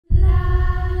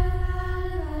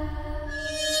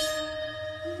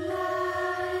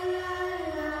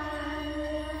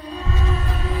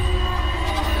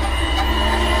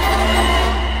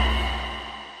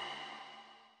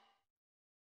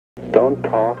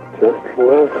Just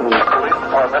listen.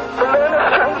 I'm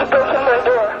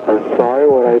sorry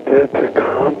what I did to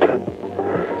Compton.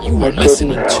 You are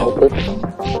listening to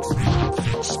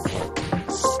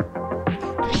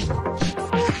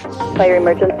Fire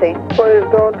emergency. Please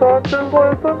don't touch this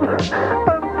weapon.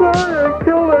 I'm sorry I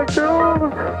killed that girl.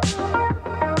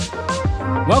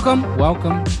 Welcome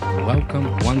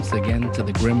once again to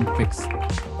the Grim Fix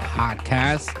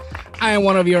Podcast. I am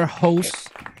one of your hosts,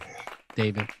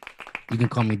 David. You can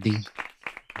call me D,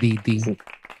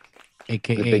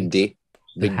 aka Big D.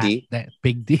 Big D.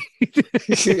 Big D.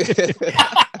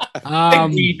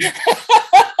 I'm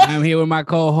here with my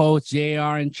co-hosts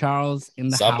JR and Charles in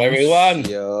the house. What's up, everyone?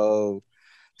 Yo.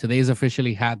 Today is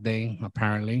officially Hat Day.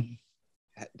 Apparently,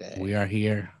 Hat day. we are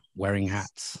here wearing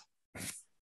hats.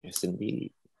 Yes,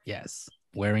 indeed. Yes,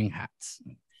 wearing hats.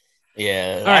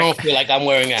 Yeah, All I right. don't feel like I'm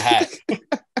wearing a hat.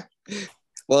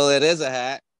 Well, it is a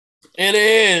hat. It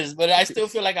is, but I still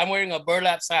feel like I'm wearing a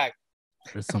burlap sack.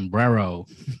 Or sombrero.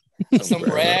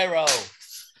 Sombrero.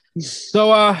 So,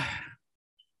 I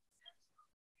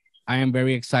am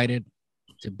very excited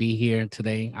to be here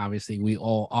today. Obviously, we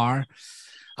all are.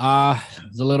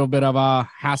 It's a little bit of a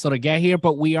hassle to get here,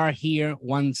 but we are here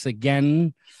once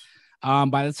again.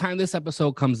 By the time this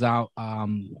episode comes out,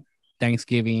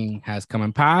 Thanksgiving has come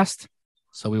and passed.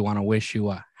 So we want to wish you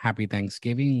a happy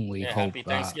Thanksgiving. We hope Happy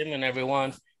Thanksgiving,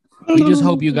 everyone. we just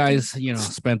hope you guys,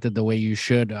 spent it the way you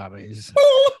should. It's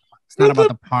not about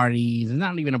the parties. It's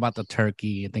not even about the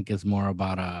turkey. I think it's more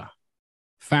about a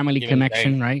family Giving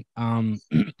connection, right? And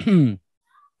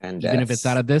Even if it's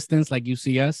at a distance, like you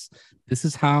see us, this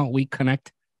is how we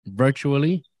connect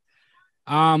virtually.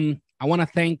 I want to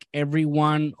thank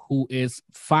everyone who is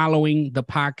following the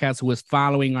podcast, who is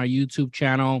following our YouTube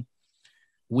channel.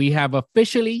 We have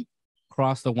officially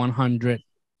crossed the 100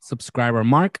 subscriber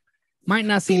mark. Might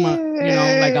not seem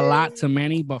like a lot to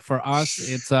many, but for us,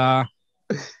 it's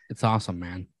awesome,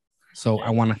 man. So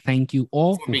I want to thank you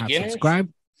all who have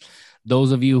subscribed.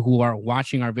 Those of you who are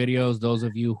watching our videos, those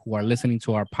of you who are listening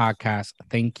to our podcast,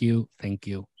 thank you.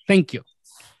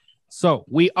 So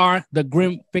we are the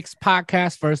Grim Fix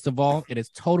Podcast. First of all, it is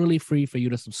totally free for you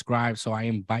to subscribe, so I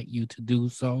invite you to do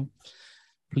so.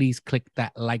 Please click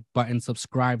that like button,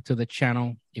 subscribe to the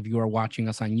channel. If you are watching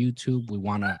us on YouTube, we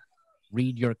want to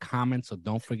read your comments, so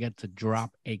don't forget to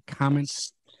drop a comment.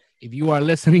 If you are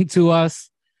listening to us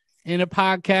in a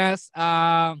podcast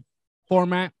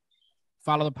format,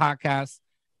 follow the podcast,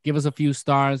 give us a few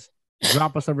stars,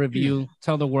 drop us a review,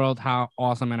 tell the world how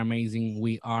awesome and amazing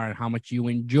we are and how much you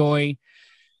enjoy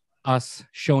us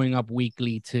showing up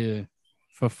weekly to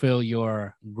fulfill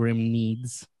your grim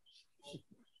needs.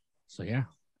 So, yeah.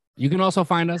 You can also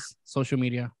find us social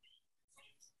media.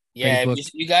 Yeah, Facebook,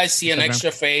 if you guys see an Instagram.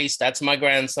 extra face, that's my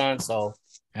grandson. So,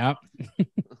 Yep.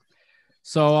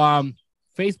 So,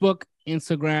 Facebook,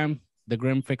 Instagram, the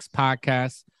Grim Fix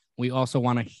Podcast. We also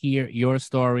want to hear your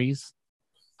stories.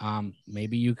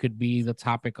 Maybe you could be the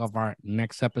topic of our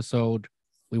next episode.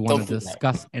 We want to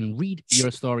discuss and read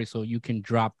your story, so you can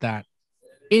drop that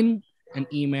in an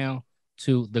email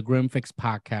to the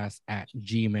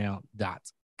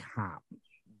grimfixpodcast@gmail.com.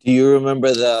 Do you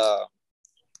remember the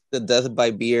death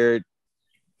by beard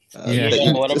that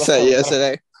you said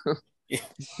yesterday?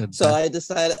 So I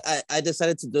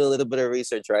decided to do a little bit of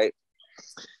research, right?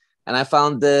 And I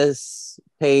found this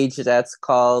page that's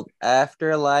called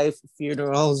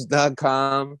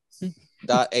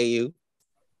afterlifefunerals.com.au.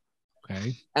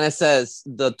 Okay. And it says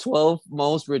the 12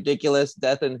 most ridiculous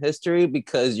death in history,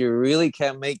 because you really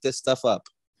can't make this stuff up.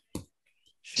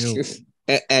 Shoot.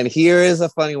 And here is a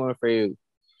funny one for you.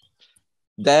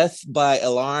 Death by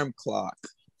alarm clock.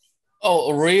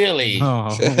 oh, really? Oh.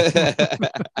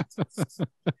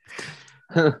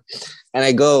 And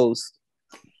it goes,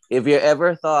 if you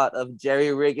ever thought of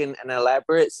jerry-rigging an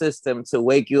elaborate system to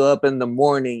wake you up in the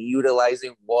morning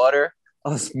utilizing water,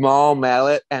 a small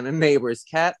mallet, and a neighbor's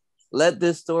cat, let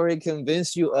this story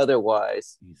convince you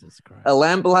otherwise. Jesus Christ. A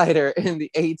lamplighter in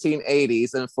the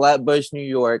 1880s in Flatbush, New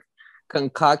York,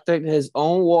 concocted his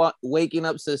own waking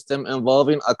up system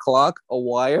involving a clock, a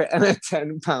wire, and a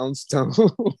 10-pound stone. You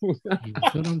see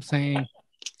what I'm saying?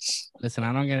 Listen,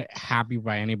 I don't get happy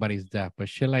by anybody's death, but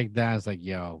shit like that is like,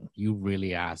 yo, you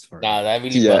really asked for it. Nah, that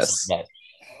really Yes. busted.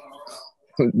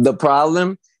 The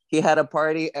problem, he had a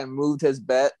party and moved his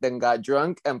bed, then got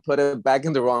drunk and put it back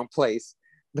in the wrong place.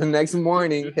 The next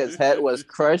morning, his head was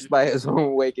crushed by his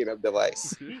own waking up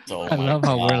device. Oh I my love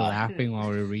how we're God. laughing while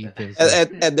we read this.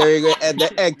 And there you go. And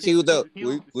the cue though.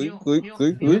 No,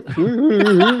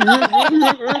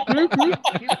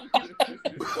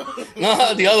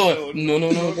 the other one.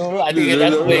 No. I think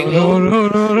that's wing.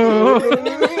 No.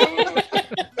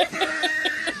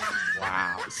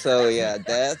 So yeah,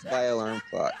 death by alarm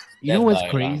clock. You know Death what's by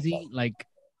alarm crazy? clock. Like,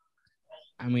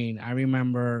 I mean, I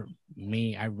remember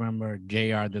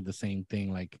JR did the same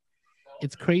thing. Like,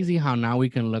 it's crazy how now we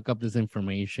can look up this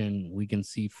information. We can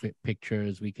see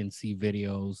pictures. We can see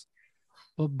videos.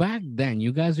 But back then,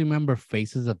 you guys remember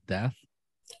Faces of Death?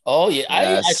 Oh yeah,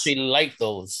 Yes. I actually like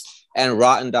those. And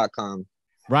rotten.com.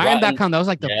 Ryan.com, that was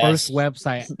like the Yes. first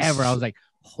website ever. I was like,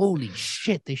 holy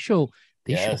shit, they show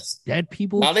Yes. dead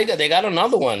people. Now they got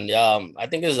another one. I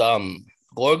think it's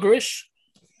Gorgrish.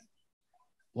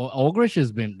 Well,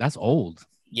 Ogrish that's old.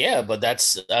 Yeah, but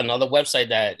that's another website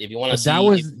that if you want to But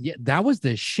see. that was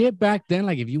the shit back then.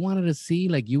 Like if you wanted to see,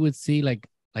 like you would see like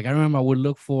I remember I would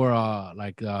look for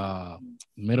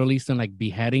Middle Eastern like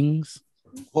beheadings.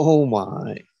 Oh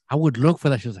my. I would look for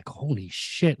that. She was like, holy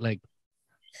shit, like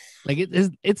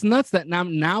it's nuts that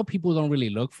now people don't really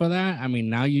look for that. I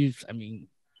mean,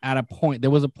 at a point,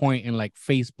 there was a point in like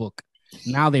Facebook.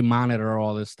 Now they monitor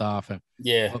all this stuff. And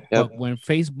Yeah. but when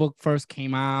Facebook first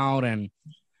came out and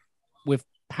with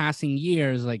passing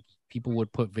years, like people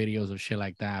would put videos of shit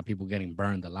like that, people getting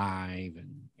burned alive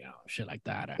and shit like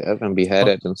that. Yeah, and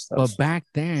beheaded and stuff. But back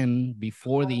then,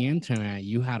 before the internet,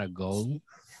 you had to go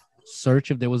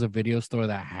search if there was a video store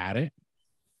that had it.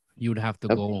 You would have to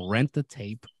go rent the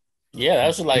tape. Yeah,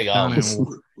 that's like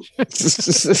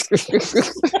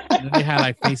they had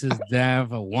like Faces Death,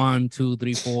 1, 2,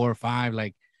 3, 4, 5.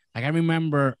 Like I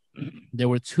remember there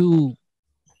were 2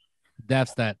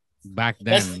 deaths that back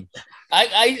then.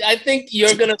 I think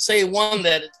you're gonna say one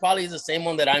that probably is the same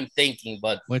one that I'm thinking,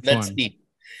 but Which let's one? see.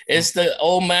 It's the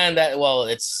old man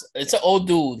it's an old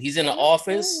dude. He's in the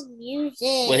office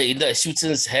where he shoots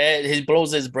his head, he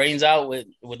blows his brains out with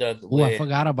Oh, I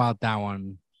forgot about that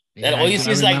one. That all you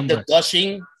see is like the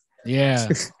gushing. Yeah.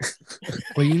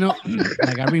 But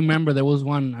like I remember there was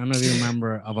one, I don't know if you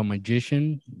remember, of a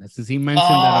magician. Since he mentioned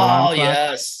that alarm clock.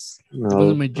 Yes. There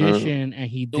was a magician and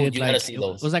he Dude, did like it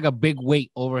was like a big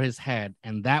weight over his head,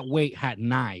 and that weight had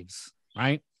knives,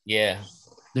 right? Yeah.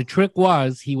 The trick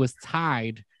was he was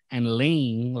tied and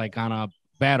laying like on a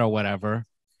bed or whatever,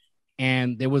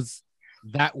 and there was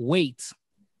that weight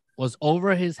was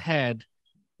over his head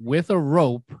with a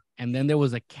rope, and then there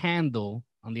was a candle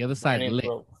on the other side lit,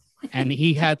 and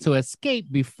he had to escape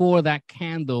before that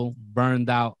candle burned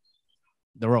out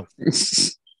the rope.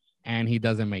 And he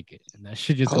doesn't make it, and that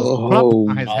shit just goes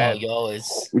on his head. Yo,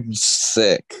 it's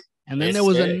sick. And then there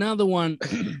was another one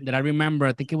that I remember.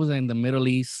 I think it was in the Middle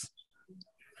East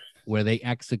where they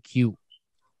execute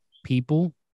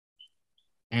people,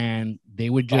 and they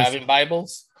would just having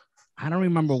Bibles. I don't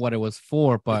remember what it was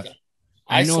for, but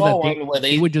I know that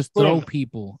they would just throw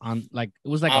people on, like it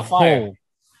was like a fire. hole.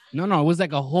 No, it was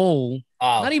like a hole.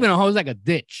 Oh. Not even a hole, it was like a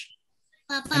ditch.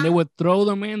 And they would throw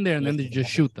them in there and then they just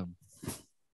shoot them.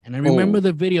 And I remember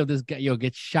the video. This guy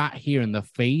gets shot here in the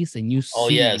face, and you see. Oh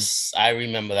yes, I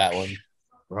remember that one,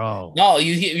 bro. No,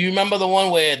 you remember the one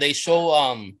where they show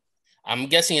I'm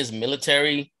guessing it's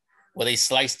military, where they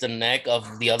slice the neck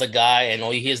of the other guy, and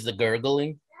all you hear is the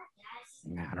gurgling.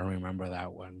 Nah, I don't remember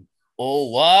that one. Oh,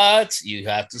 what? You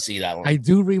have to see that one. I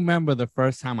do remember the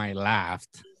first time I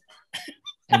laughed,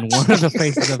 and one of the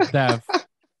Faces of Death.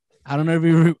 I don't know if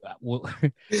you.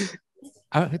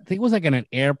 I think it was like in an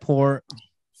airport.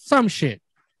 Some shit.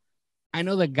 I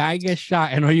know the guy gets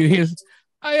shot, and all you hear is,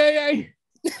 ay.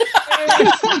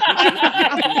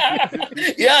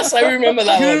 Yes, I remember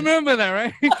that. You remember that,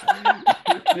 right?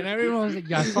 And everyone was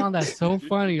like, I found that so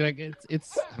funny. Like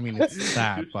it's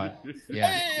sad, but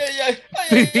yeah.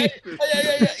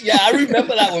 Yeah, I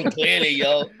remember that one clearly,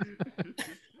 yo.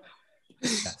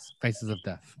 Yes, Faces of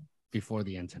Death before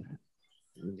the internet.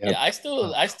 Yep. Yeah, I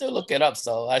still look it up,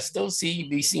 so I still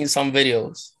be seeing some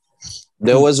videos.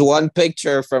 There was one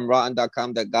picture from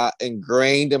rotten.com that got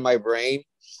ingrained in my brain,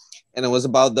 and it was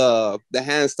about the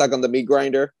hand stuck on the meat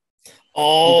grinder.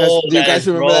 Oh, do you guys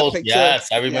remember that picture?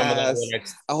 Yes, I remember that one.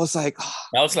 I was like,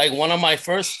 that was like one of my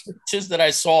first pictures that I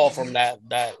saw from that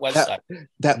website.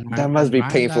 That must be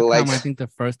painful. Like, I think the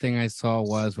first thing I saw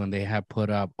was when they had put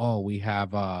up, we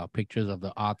have pictures of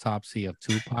the autopsy of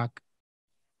Tupac.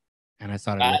 And I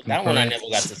started looking that for one. it. I never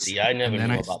got to see. I never. And then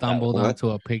knew I about stumbled that onto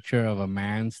a picture of a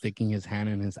man sticking his hand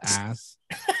in his ass.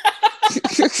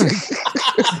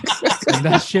 And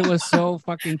that shit was so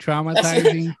fucking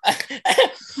traumatizing.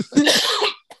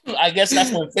 I guess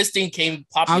that's when fisting came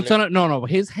popular. I'm talking. No.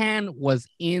 His hand was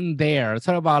in there. I'm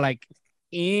talking about like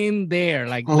in there.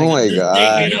 Like, oh my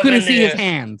god, you couldn't see his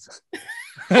hands.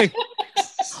 Like,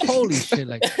 holy shit!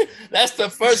 Like that's the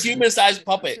first human-sized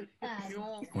puppet.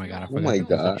 Oh my God, I Oh forgot my that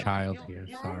there's a God. child here.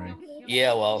 Sorry.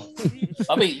 Yeah, well,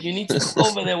 Bobby, you need to go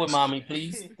over there with mommy,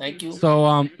 please. Thank you.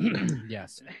 So,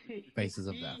 yes, Faces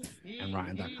of Death and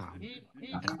Ryan.com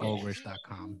and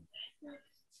Ogrish.com.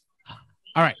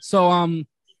 All right. So,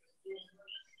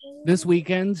 this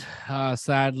weekend,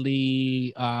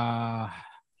 sadly,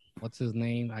 what's his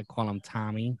name? I call him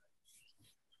Tommy,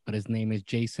 but his name is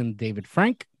Jason David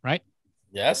Frank, right?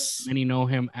 Yes. Many know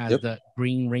him as the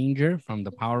Green Ranger from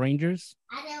the Power Rangers.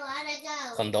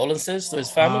 Condolences to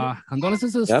his family.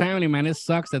 Condolences to his family, man. It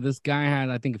sucks that this guy had,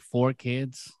 I think, 4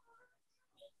 kids.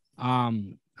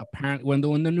 Apparently,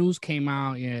 when the news came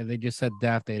out, yeah, they just said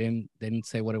death. They didn't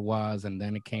say what it was, and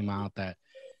then it came out that,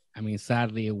 I mean,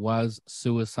 sadly, it was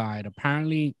suicide.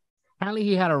 Apparently,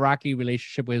 he had a rocky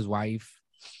relationship with his wife.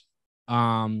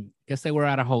 Guess they were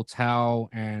at a hotel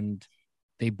and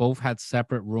they both had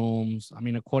separate rooms. I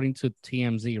mean, according to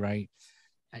TMZ, right?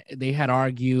 They had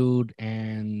argued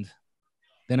and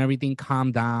then everything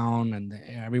calmed down and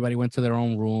everybody went to their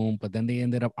own room, but then they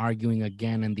ended up arguing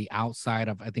again in the outside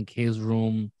of, I think, his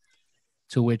room,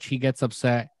 to which he gets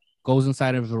upset, goes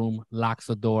inside of his room, locks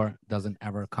the door, doesn't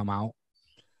ever come out.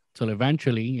 Till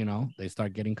eventually, you know, they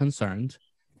start getting concerned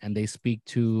and they speak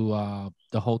to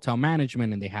the hotel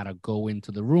management and they had to go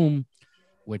into the room,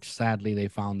 which sadly they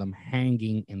found them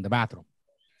hanging in the bathroom.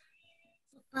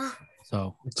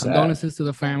 So condolences to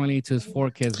the family, to his 4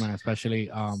 kids, man,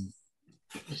 especially.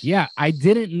 Yeah, I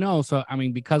didn't know. So, I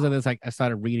mean, because of this, I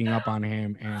started reading up on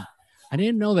him and I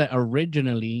didn't know that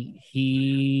originally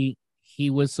he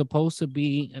was supposed to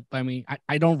be, I mean,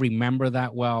 I don't remember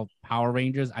that well, Power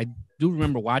Rangers. I do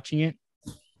remember watching it.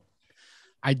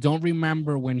 I don't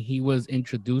remember when he was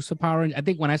introduced to Power Rangers. I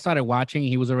think when I started watching,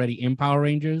 he was already in Power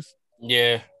Rangers.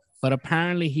 Yeah. But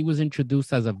apparently he was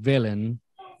introduced as a villain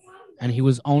and he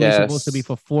was only supposed to be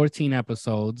for 14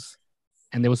 episodes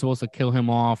and they were supposed to kill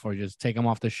him off or just take him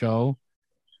off the show,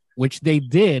 which they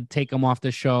did take him off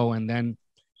the show. And then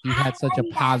he had such a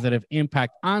positive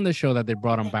impact on the show that they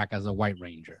brought him back as a White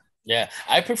Ranger. Yeah,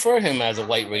 I prefer him as a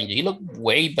White Ranger. He looked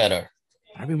way better.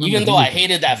 I Even though I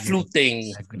hated that flute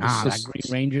thing. Nah, that Green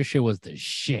Ranger shit was the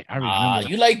shit. I remember.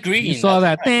 You like green. You saw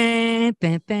that. Right.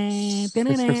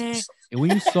 And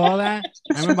when you saw that,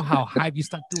 I remember how hype you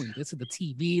start doing this at the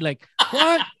TV. Like,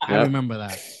 what? I remember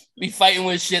that. Be fighting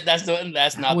with shit that's not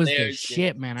there. The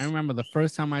shit, man. I remember the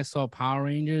first time I saw Power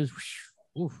Rangers.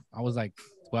 Oof, I was like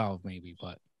 12 maybe,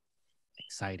 but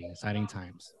exciting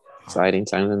times. Exciting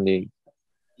times indeed.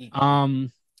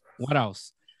 What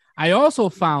else? I also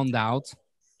found out,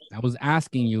 I was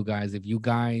asking you guys if you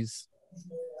guys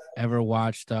ever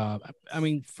watched, I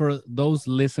mean, for those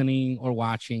listening or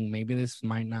watching, maybe this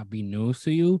might not be news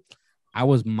to you. I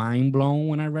was mind blown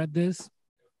when I read this.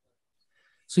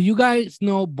 So you guys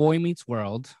know Boy Meets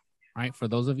World, right? For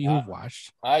those of you who've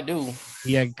watched. I do.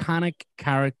 The iconic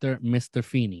character, Mr.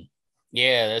 Feeney.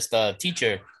 Yeah, that's the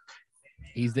teacher.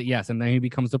 He's yes, and then he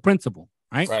becomes the principal,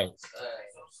 right? Right.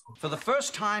 For the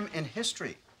first time in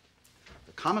history,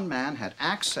 the common man had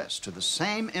access to the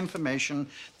same information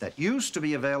that used to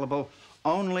be available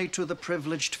only to the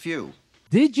privileged few.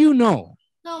 Did you know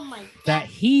that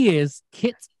he is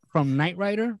Kit from Knight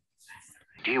Rider?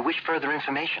 Do you wish further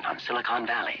information on Silicon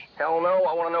Valley? Hell no.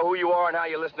 I want to know who you are and how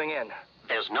you're listening in.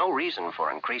 There's no reason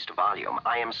for increased volume.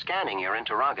 I am scanning your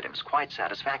interrogatives quite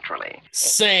satisfactorily.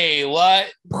 Say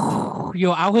what?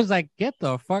 Yo, I was like, get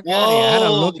the fuck out of here. I had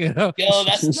to look it up. Yo,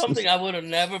 that's something I would have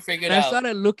never figured out. I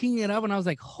started looking it up and I was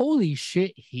like, holy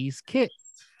shit, he's Kit.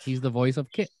 He's the voice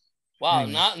of Kit. Wow,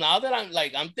 now that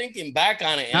I'm thinking back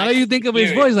on it. Now that you think of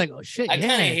his voice, like, oh shit. I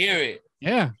kind of hear it.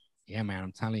 Yeah. Yeah, man,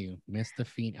 I'm telling you, Mr.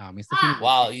 Feeney. Mr. Feeney.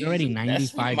 Wow, he's already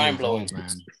 95 years old, man.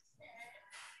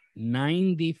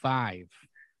 95.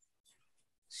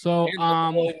 So,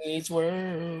 I'm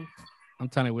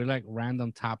telling you, we're like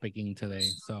random topicing today.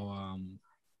 So,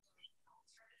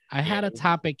 I had a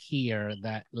topic here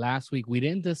that last week we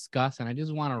didn't discuss, and I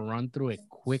just want to run through it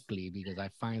quickly because I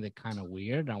find it kind of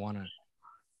weird. I want to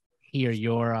hear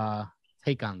your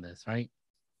take on this, right?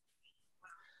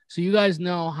 So, you guys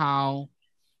know how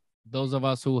those of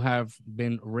us who have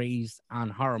been raised on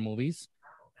horror movies,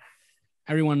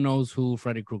 everyone knows who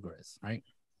Freddy Krueger is, right?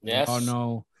 Yes. We all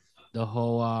know the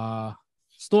whole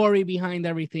story behind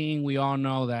everything. We all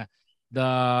know that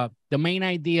the main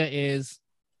idea is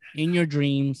in your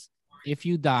dreams, if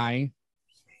you die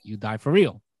for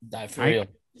real. Die for real.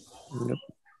 Yep.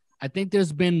 I think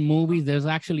there's been movies. There's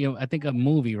actually, I think, a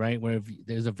movie, right, where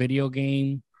there's a video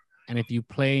game, and if you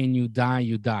play and you die,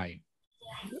 you die.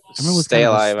 I remember it was Stay kind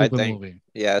Alive, of a stupid I think. Movie.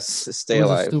 Yes, Stay It was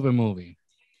Alive. a stupid movie.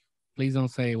 Please don't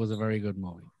say it was a very good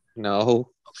movie. No.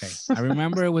 Okay. I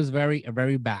remember it was very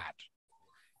bad.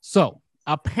 So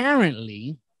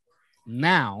apparently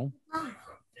now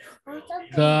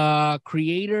the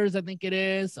creators, I think it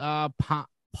is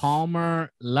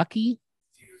Palmer Luckey,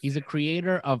 he's a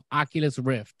creator of Oculus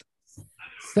Rift,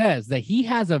 says that he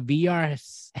has a VR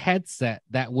headset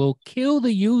that will kill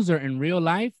the user in real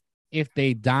life if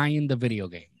they die in the video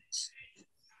game.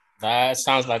 That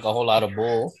sounds like a whole lot of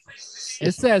bull.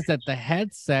 It says that the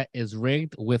headset is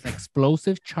rigged with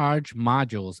explosive charge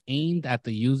modules aimed at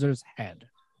the user's head.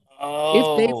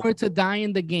 If they were to die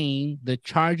in the game, the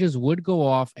charges would go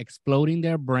off, exploding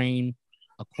their brain,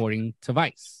 according to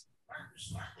Vice.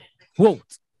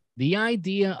 Quote, the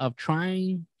idea of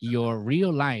trying your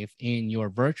real life in your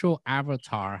virtual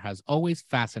avatar has always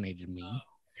fascinated me.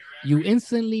 You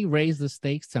instantly raise the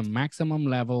stakes to maximum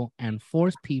level and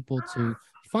force people to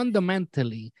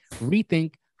fundamentally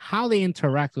rethink how they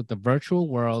interact with the virtual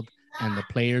world and the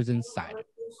players inside it.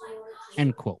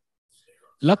 End quote.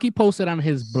 Luckey posted on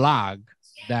his blog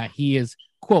that he is,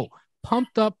 quote,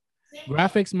 pumped up.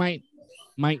 Graphics might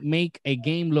make a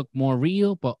game look more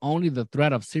real, but only the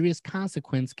threat of serious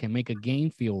consequence can make a game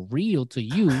feel real to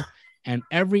you and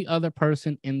every other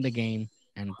person in the game,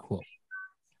 end quote.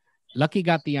 Luckey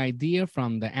got the idea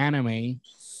from the anime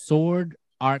Sword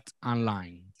Art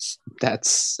Online.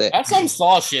 That's sick. That's some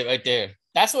Saw shit right there.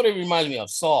 That's what it reminds me of,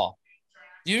 Saw.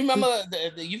 Do you remember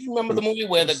the movie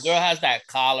where the girl has that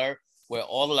collar where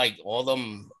all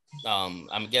them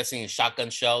I'm guessing shotgun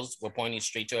shells were pointing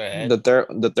straight to her head?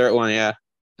 The third one, yeah.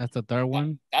 That's the third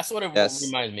one? That's what it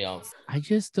reminds me of. I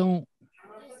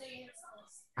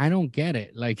don't get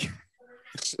it. Like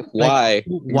why?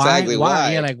 Exactly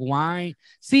why? Yeah, like why?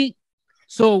 See,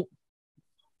 so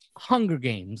Hunger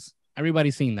Games,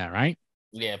 everybody's seen that, right?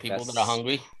 Yeah, people that are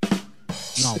hungry.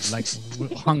 No, like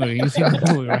hungry. You see the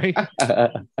movie, right?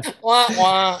 Wah,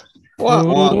 wah. Wah,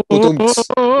 wah.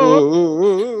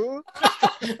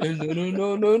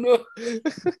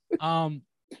 No.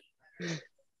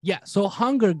 Yeah, so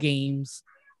Hunger Games,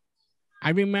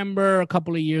 I remember a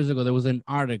couple of years ago, there was an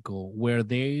article where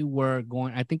they were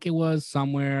going, I think it was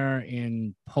somewhere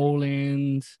in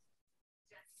Poland,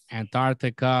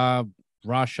 Antarctica,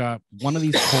 Russia, one of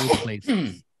these cold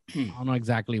places. I don't know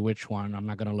exactly which one. I'm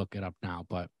not going to look it up now,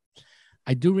 but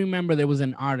I do remember there was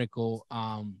an article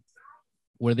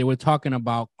where they were talking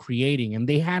about creating, and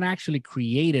they had actually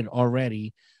created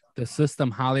already the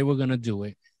system, how they were going to do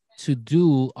it, to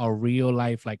do a real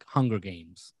life like Hunger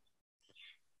Games,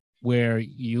 where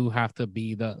you have to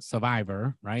be the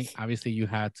survivor, right? Obviously, you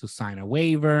had to sign a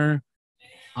waiver.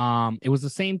 It was the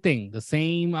same thing, the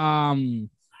same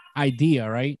idea,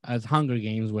 right, as Hunger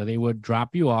Games, where they would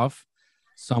drop you off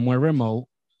somewhere remote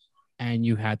and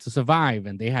you had to survive,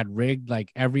 and they had rigged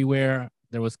like everywhere.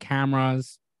 There was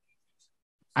cameras.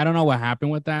 I don't know what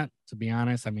happened with that, to be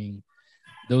honest. I mean,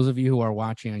 those of you who are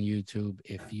watching on YouTube,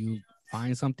 if you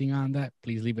find something on that,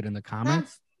 please leave it in the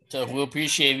comments. So we'll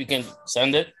appreciate if you can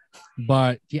send it.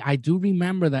 But yeah, I do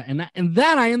remember that. And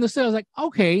that I understood. I was like,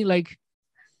 okay, like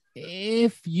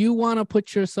if you want to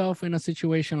put yourself in a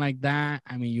situation like that,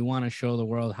 I mean, you want to show the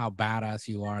world how badass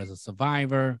you are as a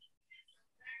survivor.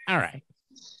 All right.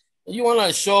 You want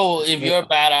to show if you're a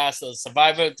badass or a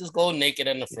survivor, just go naked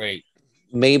and afraid.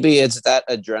 Maybe it's that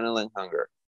adrenaline hunger.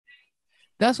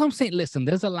 That's what I'm saying. Listen,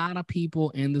 there's a lot of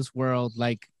people in this world,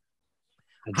 like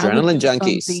adrenaline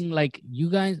junkies. Something like you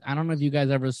guys, I don't know if you guys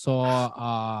ever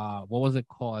saw, what was it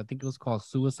called? I think it was called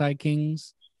Suicide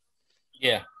Kings.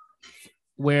 Yeah.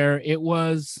 Where it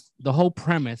was the whole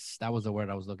premise, that was the word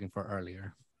I was looking for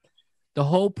earlier. The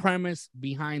whole premise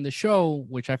behind the show,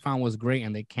 which I found was great,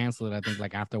 and they canceled it, I think,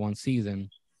 like after one season,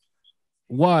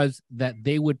 was that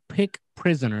they would pick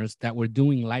prisoners that were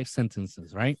doing life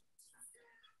sentences, right?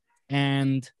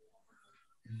 And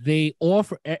they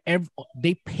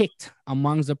they picked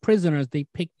amongst the prisoners, they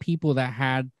picked people that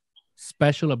had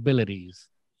special abilities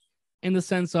in the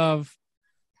sense of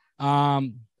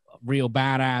real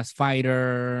badass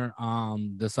fighter.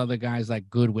 This other guy's like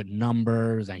good with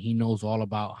numbers and he knows all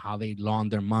about how they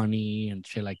launder money and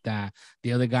shit like that.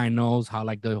 The other guy knows how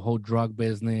like the whole drug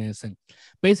business, and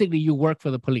basically you work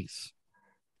for the police.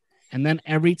 And then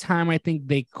every time I think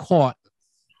they caught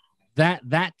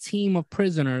that team of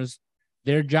prisoners,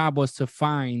 their job was to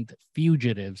find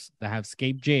fugitives that have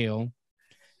escaped jail.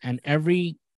 And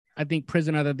every, I think,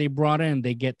 prisoner that they brought in,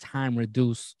 they get time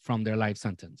reduced from their life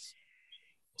sentence.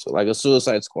 So like a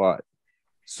Suicide Squad.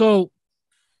 So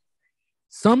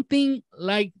something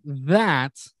like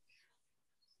that.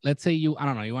 Let's say you, I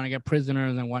don't know, you want to get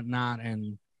prisoners and whatnot,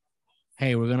 and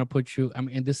hey, we're gonna put you. I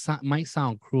mean, this might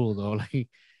sound cruel though. Like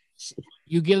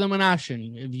you give them an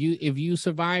option. If you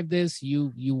survive this,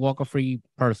 you walk a free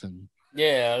person.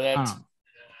 Yeah, that's.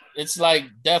 It's like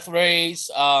Death Race.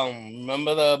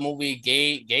 Remember the movie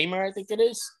Gamer? I think it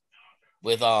is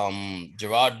with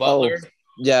Gerard Butler. Oh,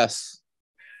 yes,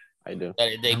 I do.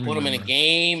 They I put them in a remember.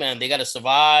 game and they got to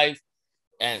survive.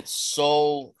 And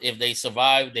so if they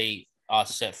survive, they are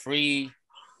set free.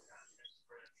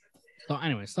 So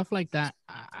anyway, stuff like that,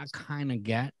 I kind of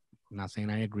get. I'm not saying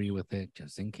I agree with it,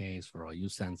 just in case for all you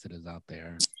sensitives out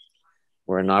there.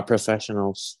 We're not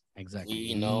professionals. Exactly.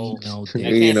 We know. dick. I We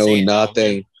can't know say it now,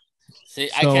 nothing. man. See,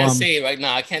 I So, can't say it right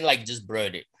now. I can't like just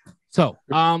bird it. So,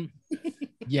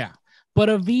 yeah. But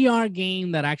a VR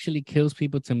game that actually kills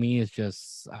people to me is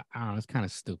just, I don't know, it's kind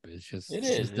of stupid. It's just, It it's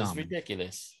is. just It's dumb.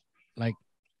 ridiculous. Like,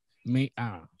 me, I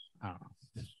don't know.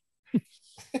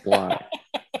 Why?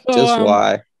 So, Just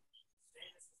why?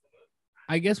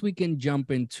 I guess we can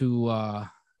jump into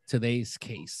today's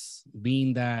case,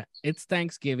 being that it's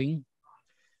Thanksgiving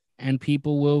and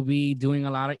people will be doing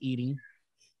a lot of eating.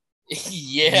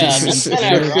 Yeah, that's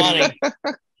kind of ironic. They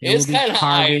It's will be kind of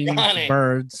carving ironic.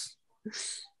 birds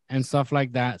and stuff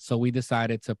like that. So we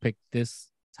decided to pick this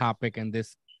topic and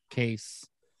this case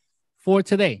for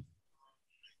today.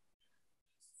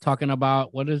 Talking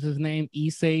about, what is his name?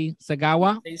 Issei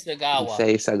Sagawa? Issei Sagawa.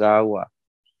 Issei Sagawa.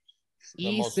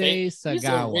 Issei He's a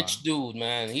Sagawa. rich dude,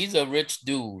 man. He's a rich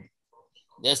dude.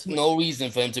 There's no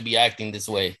reason for him to be acting this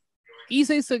way.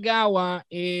 Issei Sagawa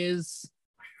is,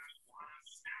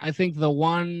 I think, the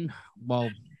one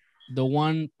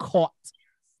caught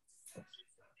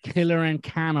killer and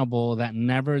cannibal that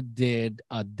never did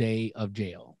a day of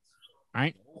jail. All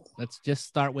right, let's just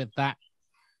start with that.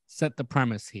 Set the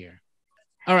premise here.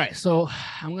 All right, so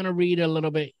I'm gonna read a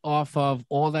little bit off of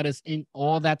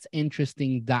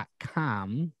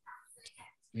allthat'sinteresting.com.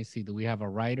 Let me see. Do we have a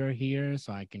writer here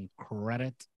so I can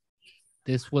credit?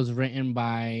 This was written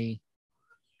by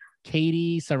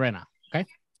Katie Serena, okay,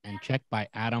 and checked by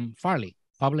Adam Farley.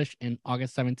 Published in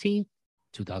August 17,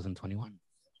 2021.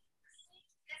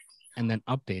 And then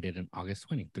updated in August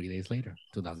 20, 3 days later,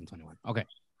 2021. Okay.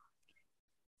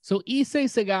 So Issei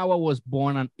Sagawa was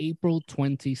born on April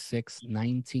 26,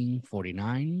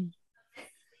 1949.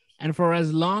 And for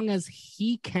as long as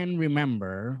he can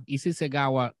remember, Issei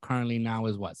Sagawa currently now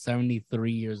is what,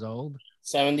 73 years old?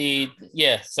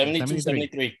 72,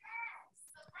 73.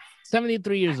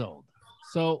 73 years old.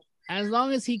 So as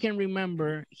long as he can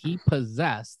remember, he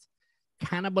possessed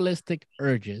cannibalistic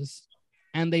urges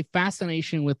and a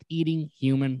fascination with eating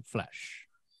human flesh.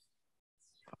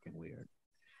 Fucking weird.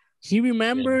 He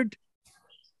remembered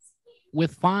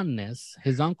with fondness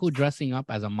his uncle dressing up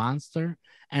as a monster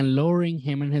and lowering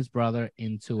him and his brother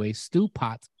into a stew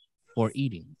pot for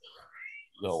eating.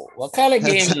 Yo, what kind of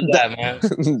game is that, man?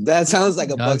 That sounds like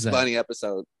a Does Bugs that? Bunny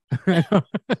episode. With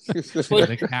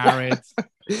the carrots.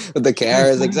 With the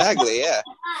carrots, exactly, yeah.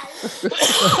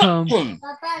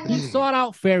 He sought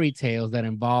out fairy tales that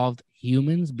involved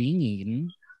humans being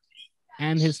eaten,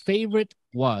 and his favorite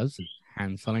was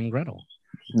Hansel and Gretel.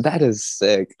 That is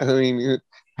sick. I mean,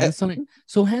 Hansel and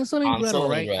Gretel,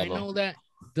 right? I Gretel. know that.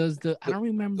 I don't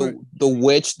remember. the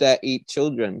witch that ate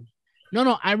children.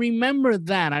 No, I remember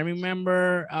that. I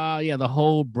remember, the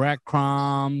whole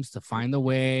breadcrumbs to find the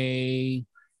way.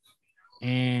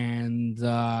 And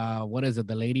what is it?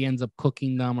 The lady ends up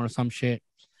cooking them or some shit.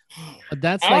 But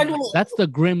that's the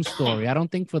grim story. I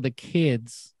don't think for the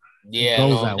kids. Yeah,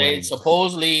 goes no, that they way.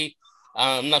 supposedly,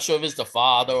 I'm not sure if it's the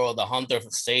father or the hunter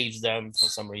saves them for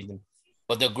some reason.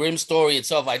 But the grim story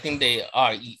itself, I think they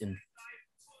are eaten.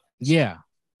 Yeah.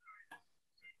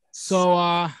 So,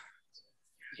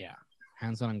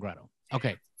 Hansel and Gretel.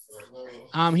 Okay.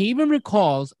 He even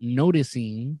recalls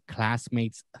noticing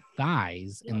classmates'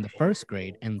 thighs in the first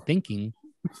grade and thinking,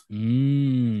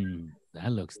 that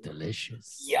looks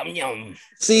delicious. Yum, yum.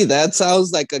 See, that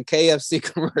sounds like a KFC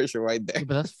commercial right there. Yeah,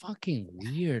 but that's fucking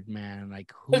weird, man.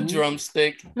 Like, A who?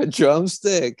 drumstick. A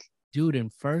drumstick. Dude, in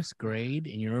first grade,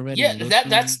 and you're already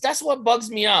that's what bugs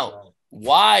me out.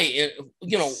 Why?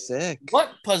 Sick.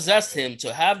 What possessed him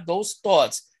to have those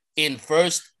thoughts in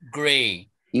first grade?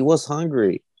 He was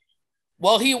hungry.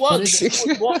 Well, he was.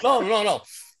 No.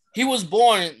 He was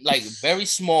born like very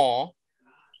small.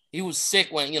 He was sick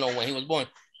when he was born.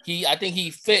 I think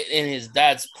he fit in his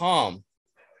dad's palm.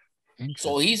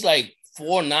 So he's like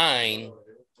 4'9",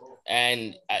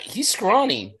 and he's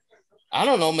scrawny. I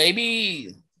don't know,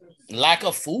 maybe lack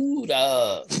of food.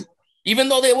 Even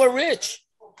though they were rich.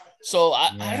 So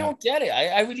I don't get it.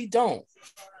 I really don't.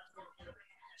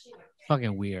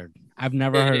 Fucking weird. I've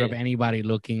never heard of anybody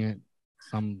looking at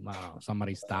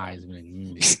somebody's thighs.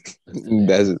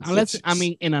 Unless, I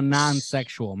mean, in a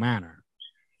non-sexual manner.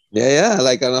 Yeah,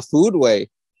 like on a food way.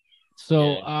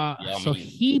 So, so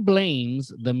he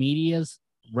blames the media's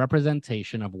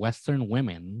representation of Western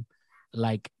women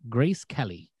like Grace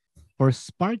Kelly for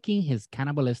sparking his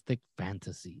cannibalistic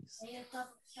fantasies,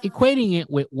 equating it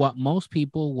with what most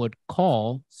people would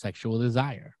call sexual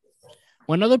desire.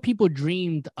 When other people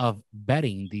dreamed of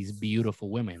bedding these beautiful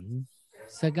women,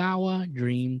 Sagawa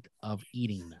dreamed of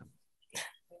eating them.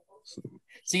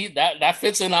 See, that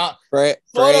fits in our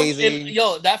Crazy.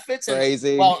 that fits in.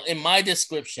 Crazy. Well, in my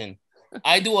description,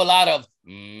 I do a lot of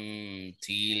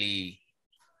Teely,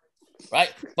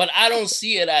 right? But I don't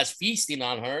see it as feasting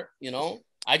on her, you know.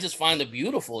 I just find it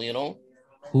beautiful, you know.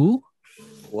 Who?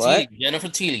 What? Teely, Jennifer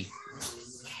Teely.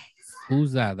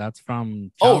 Who's that? That's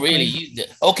from. Oh, really?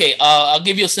 Okay. I'll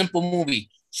give you a simple movie.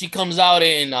 She comes out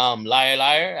in Liar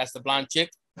Liar. That's the blonde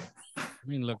chick. Let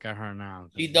me look at her now.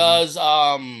 She does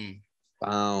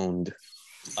Bound.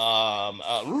 Bride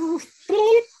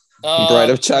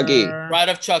of Chucky. Bride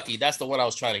of Chucky. That's the one I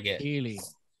was trying to get. Teely.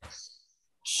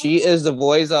 She is the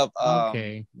voice of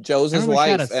Joe's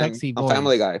wife and a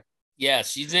Family Guy. Yeah,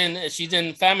 she's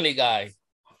in Family Guy.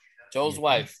 Joe's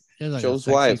wife. Like Joe's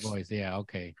wife. Voice. Yeah.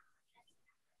 Okay.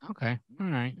 Okay. All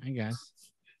right. I guess.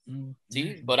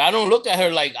 See, but I don't look at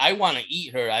her like I want to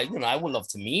eat her. I would love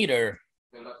to meet her.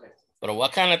 But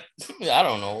what kind of, I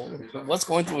don't know. What's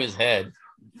going through his head?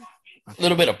 A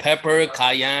little bit of pepper,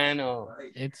 cayenne. Or...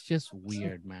 It's just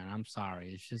weird, man. I'm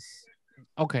sorry. It's just,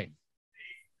 okay.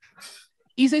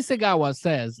 Issei Sagawa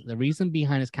says the reason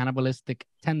behind his cannibalistic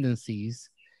tendencies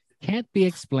can't be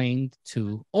explained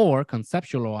to or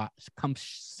conceptualized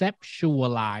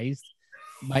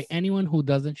by anyone who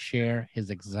doesn't share his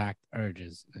exact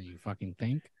urges. You fucking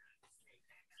think?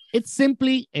 It's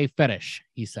simply a fetish,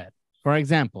 he said. For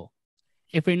example,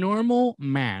 if a normal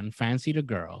man fancied a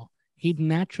girl, he'd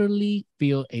naturally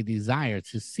feel a desire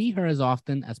to see her as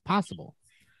often as possible,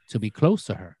 to be close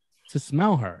to her, to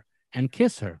smell her, and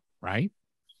kiss her, right?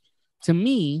 To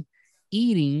me,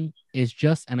 eating is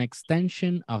just an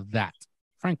extension of that,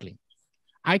 frankly.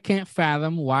 I can't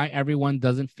fathom why everyone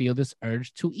doesn't feel this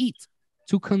urge to eat,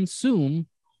 to consume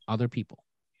other people.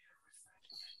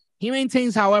 He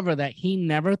maintains, however, that he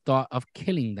never thought of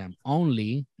killing them,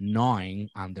 only gnawing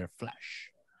on their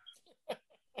flesh.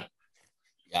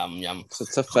 Yum, yum.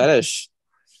 It's a fetish.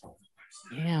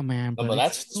 Yeah, man. But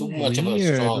that's too much of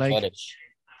a strong fetish.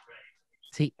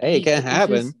 Hey, it can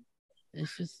happen.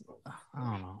 It's just,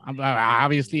 I don't know.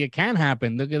 Obviously, it can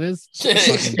happen. Look at this.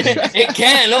 It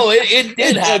can. No, it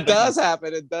did happen. It does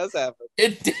happen. It does happen.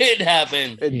 It did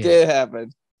happen. It did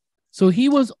happen. So he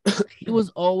was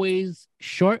always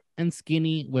short and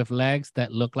skinny with legs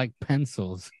that look like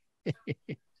pencils.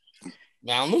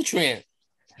 Malnutrient.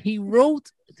 He wrote,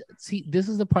 see, this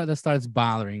is the part that starts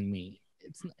bothering me.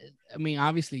 I mean,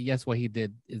 obviously, yes, what he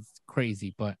did is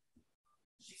crazy, but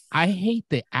I hate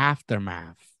the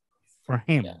aftermath for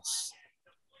him. Yes.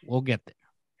 We'll get there.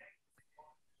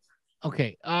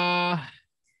 Okay.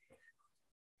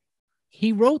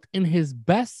 He wrote in his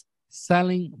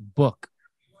best-selling book,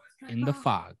 In the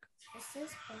Fog,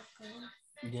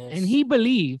 and he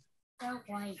believed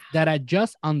that at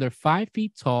just under 5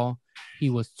 feet tall,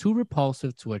 he was too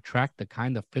repulsive to attract the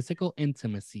kind of physical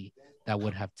intimacy that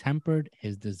would have tempered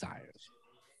his desires.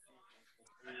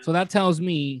 So that tells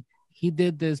me he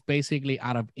did this basically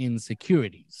out of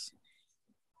insecurities.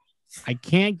 I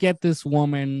can't get this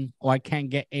woman, or I can't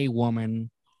get a woman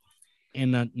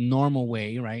in a normal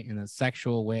way, right? In a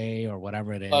sexual way or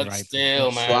whatever it is, but right?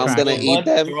 Still, man. So I'm going to eat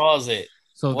them. Draws it?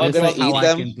 So I'm this going is to how eat I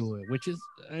them. can do it, which is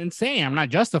insane. I'm not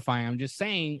justifying. I'm just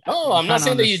saying. No, I'm not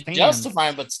saying that you're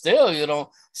justifying, but still,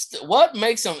 what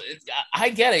makes them? I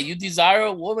get it. You desire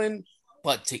a woman,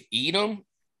 but to eat them?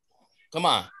 Come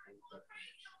on.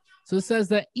 So it says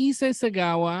that Issei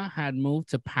Sagawa had moved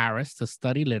to Paris to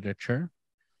study literature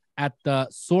at the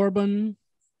Sorbonne,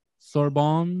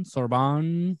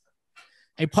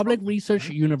 a public research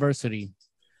university.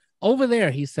 Over there,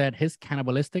 he said his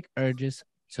cannibalistic urges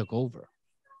took over.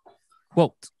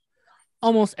 Quote,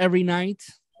 almost every night,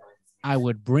 I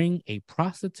would bring a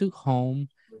prostitute home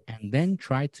and then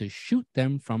try to shoot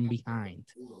them from behind.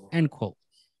 End quote.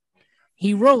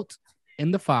 He wrote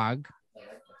in The Fog,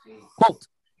 quote,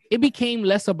 it became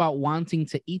less about wanting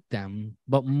to eat them,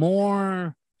 but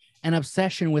more an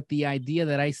obsession with the idea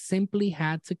that I simply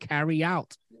had to carry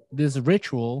out this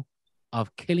ritual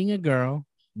of killing a girl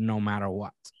no matter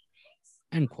what.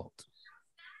 End quote.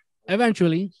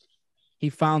 Eventually, he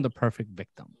found the perfect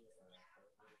victim.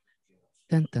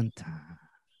 Dun, dun, dun.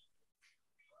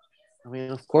 I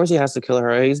mean, of course he has to kill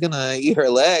her. He's gonna eat her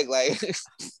leg, like.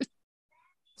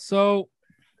 So,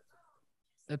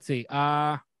 let's see.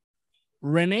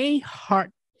 Renee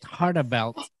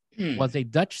Hartebelt was a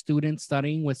Dutch student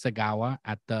studying with Sagawa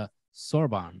at the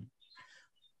Sorbonne.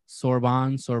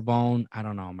 Sorbonne, I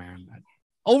don't know, man.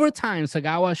 Over time,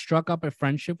 Sagawa struck up a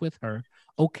friendship with her,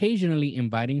 occasionally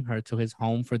inviting her to his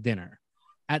home for dinner.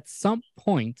 At some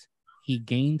point, he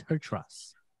gained her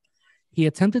trust. He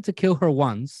attempted to kill her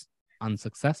once,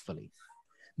 unsuccessfully,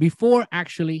 before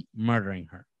actually murdering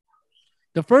her.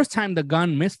 The first time the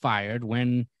gun misfired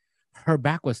when her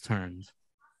back was turned.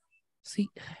 See,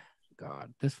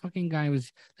 God, this fucking guy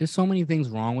was, there's so many things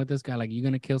wrong with this guy. Like, you're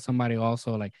going to kill somebody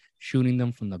also, like shooting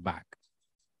them from the back.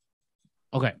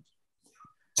 Okay.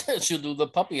 She'll do the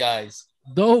puppy eyes.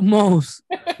 Though most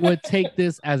would take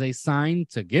this as a sign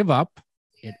to give up,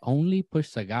 it only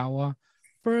pushed Sagawa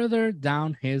further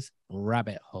down his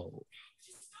rabbit hole.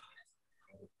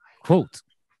 Quote,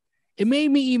 it made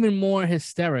me even more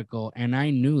hysterical, and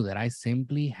I knew that I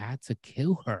simply had to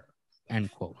kill her,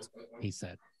 end quote, he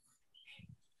said.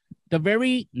 The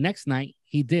very next night,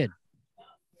 he did.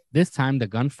 This time, the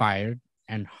gun fired,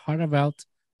 and Hartevelt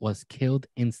was killed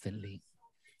instantly.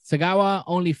 Sagawa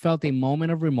only felt a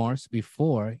moment of remorse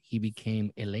before he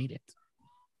became elated.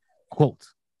 Quote,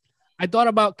 I thought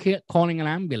about calling an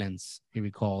ambulance, he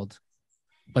recalled.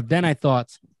 But then I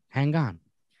thought, hang on,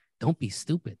 don't be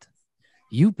stupid.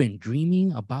 You've been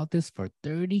dreaming about this for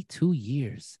 32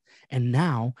 years, and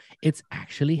now it's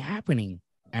actually happening,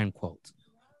 end quote.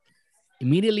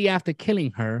 Immediately after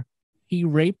killing her, he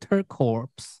raped her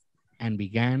corpse and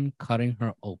began cutting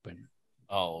her open.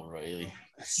 Oh, really?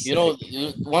 You know,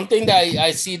 one thing that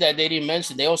I see that they didn't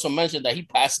mention, they also mentioned that he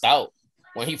passed out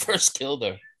when he first killed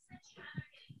her.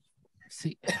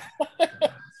 See,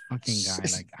 fucking guy,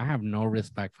 like, I have no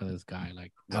respect for this guy,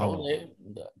 like,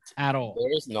 at all.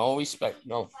 There is no respect,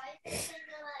 no.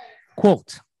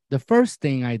 Quote, the first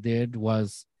thing I did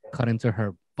was cut into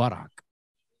her buttock.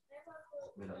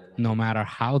 No matter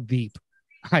how deep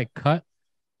I cut,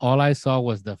 all I saw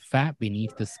was the fat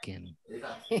beneath the skin.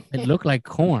 It looked like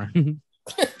corn.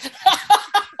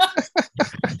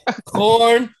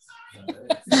 Corn.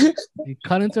 He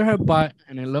cut into her butt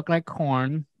and it looked like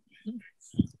corn.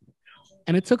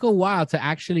 And it took a while to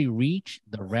actually reach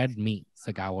the red meat,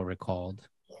 Sagawa recalled.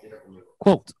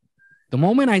 Quote, the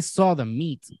moment I saw the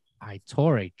meat, I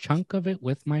tore a chunk of it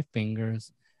with my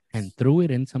fingers and threw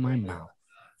it into my mouth.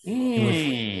 It was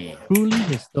a truly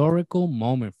historical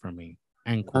moment for me.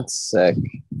 And that's sick.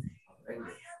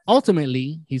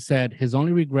 Ultimately, he said his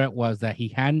only regret was that he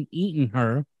hadn't eaten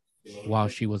her while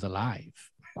she was alive.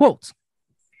 Quote,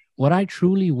 what I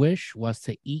truly wish was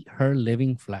to eat her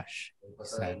living flesh, he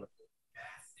said.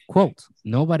 Quote,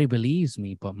 nobody believes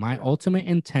me, but my ultimate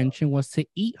intention was to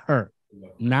eat her,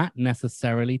 not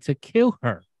necessarily to kill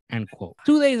her, end quote.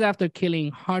 2 days after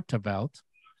killing Hartevelt,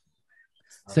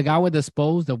 Sagawa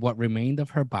disposed of what remained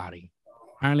of her body.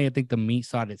 Apparently, I think the meat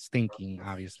started stinking,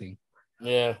 obviously.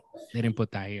 Yeah. They didn't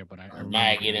put that here, but I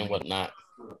maggot and whatnot.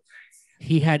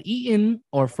 He had eaten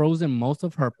or frozen most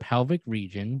of her pelvic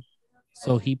region,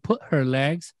 so he put her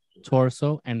legs,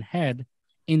 torso, and head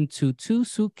into 2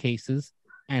 suitcases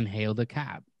and hailed a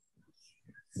cab.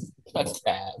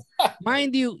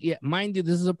 Mind you,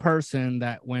 this is a person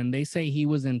that when they say he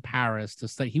was in Paris to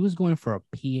study, he was going for a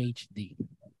PhD.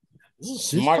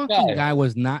 This fucking guy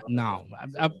was not,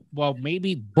 well,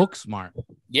 maybe book smart.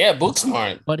 Yeah, book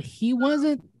smart. But he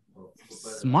wasn't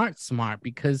smart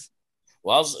because...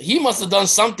 Well, he must have done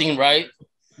something right.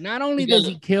 Not only does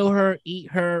he kill her, eat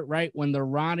her, right, when they're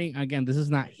rotting, again, this is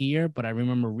not here, but I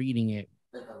remember reading it.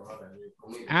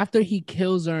 After he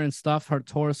kills her and stuff her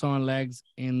torso and legs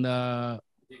in the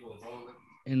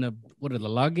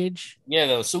luggage? Yeah,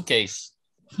 the suitcase.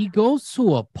 He goes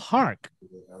to a park.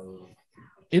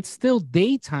 It's still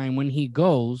daytime when he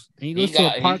goes. And he goes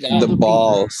to a park. The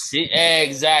balls.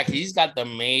 Exactly. He's got the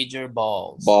major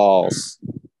balls. Balls.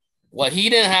 What he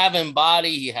didn't have in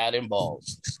body, he had in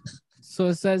balls. So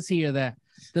it says here that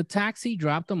the taxi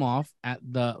dropped him off at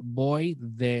the Bois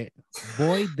de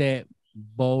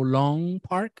Boulogne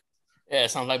Park. Yeah,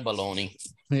 it sounds like baloney.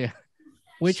 Yeah.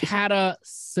 Which had a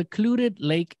secluded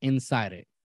lake inside it.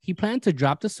 He planned to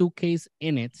drop the suitcase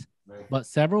in it, but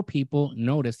several people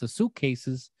noticed the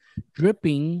suitcases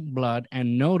dripping blood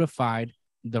and notified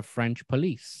the French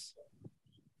police.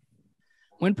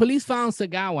 When police found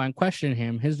Sagawa and questioned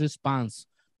him, his response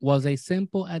was a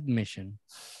simple admission.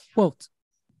 Quote,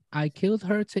 I killed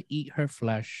her to eat her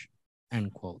flesh,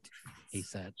 end quote, he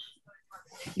said.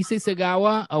 Issei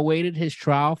Sagawa awaited his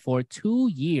trial for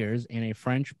 2 years in a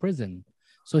French prison.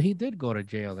 So he did go to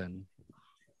jail then.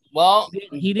 Well,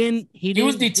 he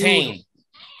was detained.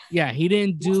 He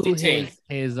didn't do his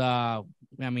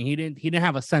he didn't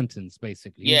have a sentence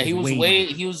basically. Yeah, he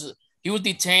was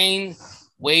detained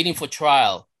waiting for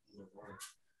trial.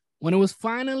 When it was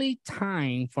finally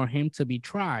time for him to be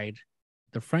tried,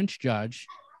 the French judge,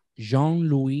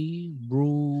 Jean-Louis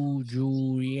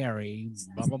Bruguiere,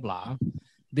 blah, blah, blah,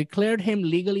 declared him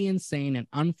legally insane and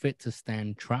unfit to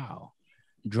stand trial,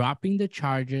 dropping the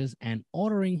charges and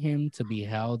ordering him to be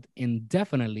held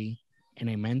indefinitely in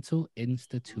a mental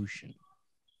institution.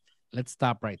 Let's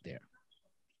stop right there.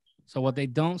 So what they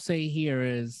don't say here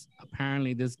is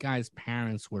apparently this guy's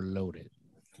parents were loaded.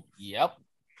 Yep.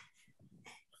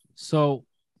 So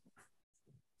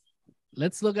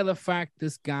let's look at the fact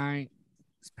this guy's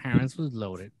parents was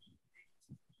loaded.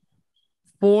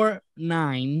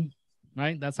 4'9",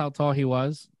 right? That's how tall he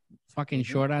was. Fucking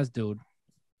short ass dude.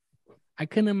 I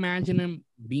can imagine him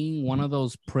being one of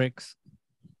those pricks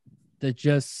that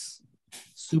just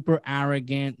super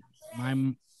arrogant. My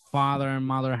father and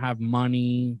mother have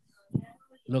money.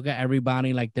 Look at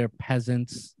everybody like they're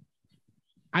peasants.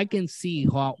 I can see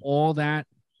how all that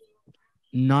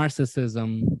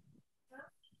narcissism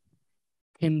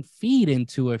can feed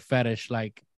into a fetish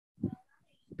like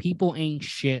people ain't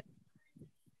shit.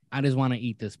 I just want to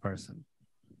eat this person.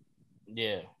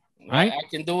 Yeah. Right? I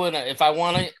can do it. If I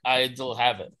want it, I'll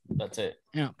have it. That's it.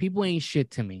 You know, people ain't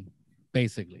shit to me,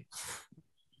 basically.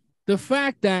 The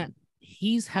fact that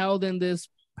he's held in this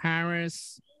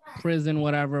Paris prison,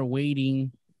 whatever,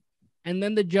 waiting, and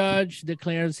then the judge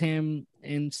declares him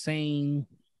insane.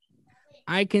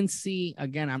 I can see,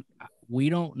 again, we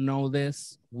don't know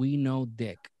this. We know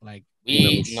dick. Like,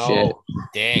 we know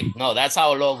dick. No, that's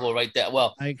our logo right there.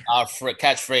 Well, like, our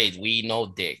catchphrase, we know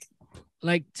dick.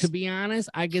 Like, to be honest,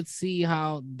 I could see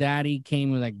how daddy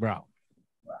came with like, bro,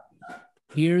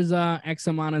 here's X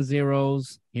amount of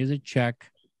zeros. Here's a check.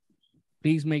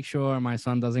 Please make sure my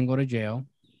son doesn't go to jail.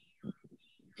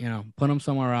 You know, put him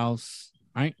somewhere else,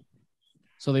 right?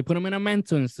 So they put him in a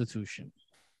mental institution.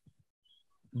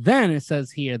 Then it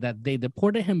says here that they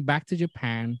deported him back to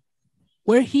Japan,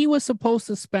 where he was supposed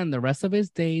to spend the rest of his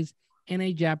days in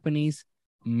a Japanese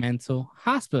mental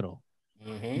hospital.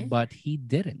 But he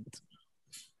didn't.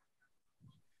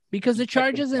 Because the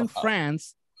charges in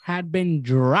France had been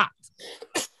dropped.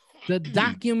 The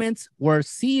documents were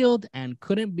sealed and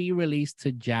couldn't be released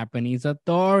to Japanese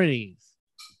authorities.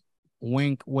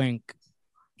 Wink, wink.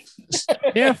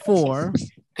 Therefore,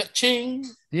 Ka-ching.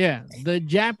 Yeah, the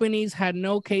Japanese had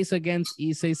no case against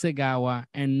Issei Sagawa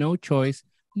and no choice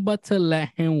but to let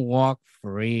him walk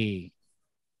free.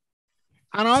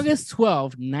 On August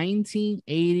 12,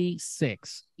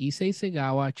 1986, Issei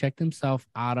Sagawa checked himself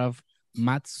out of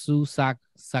Matsusawa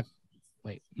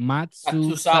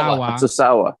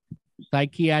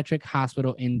Psychiatric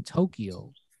Hospital in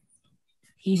Tokyo.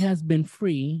 He has been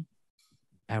free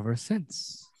ever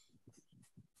since.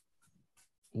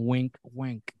 Wink,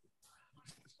 wink.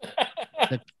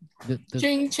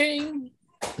 Ching, ching.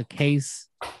 The case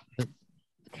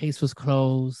was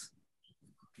closed.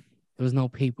 There was no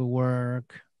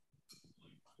paperwork.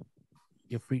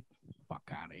 You're free. Fuck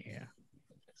out of here.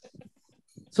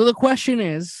 So the question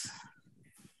is,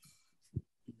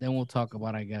 then we'll talk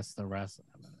about, I guess, the rest of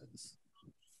this.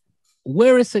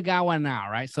 Where is Sagawa now,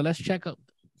 right? So let's check up.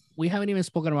 We haven't even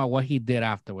spoken about what he did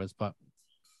afterwards, but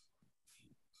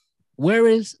where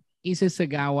is Issei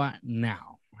Sagawa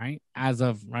now, right? As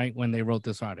of, right, when they wrote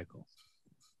this article.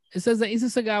 It says that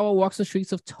Issei Sagawa walks the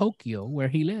streets of Tokyo, where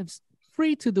he lives,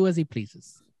 free to do as he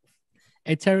pleases.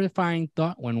 A terrifying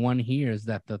thought when one hears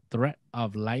that the threat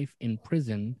of life in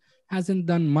prison hasn't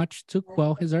done much to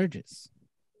quell his urges.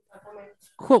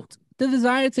 Quote, the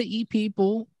desire to eat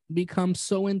people becomes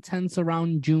so intense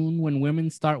around June when women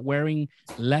start wearing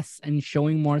less and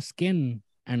showing more skin,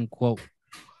 end quote.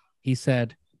 He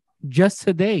said, just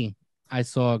today, I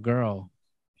saw a girl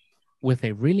with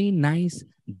a really nice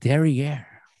derriere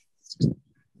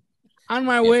on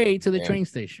my way to the train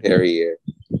station. Derriere.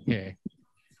 Yeah.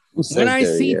 When I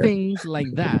see things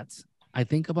like that, I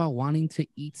think about wanting to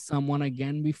eat someone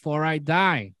again before I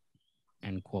die,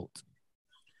 end quote.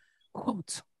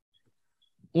 Quote,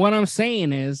 what I'm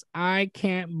saying is I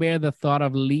can't bear the thought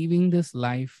of leaving this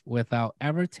life without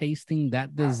ever tasting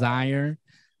that desire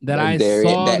that I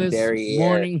saw this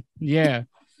morning. Yeah.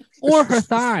 Or her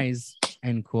thighs,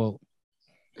 end quote.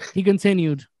 He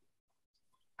continued,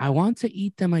 I want to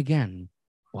eat them again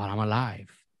while I'm alive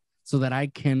so that I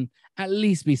can at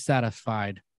least be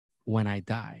satisfied when I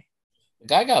die. The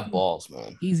guy got balls,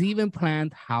 man. He's even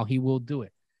planned how he will do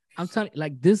it. I'm telling you,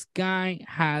 like, this guy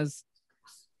has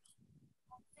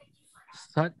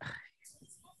such,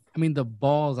 I mean, the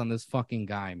balls on this fucking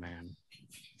guy, man.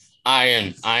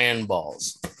 Iron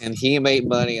balls. And he made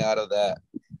money out of that.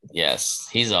 Yes,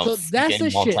 he's a so that's the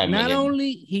shit. Not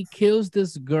only he kills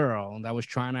this girl that was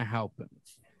trying to help him,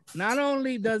 Not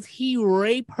only does he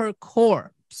rape her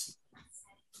corpse,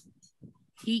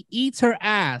 he eats her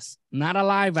ass, not a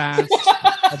live ass,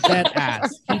 a dead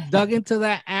ass. He dug into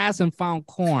that ass and found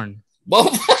corn.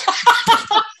 Both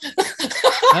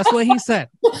That's what he said.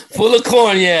 full of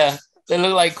corn, yeah. They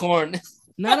look like corn.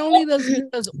 Not only does he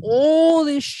does all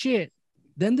this shit,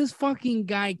 then this fucking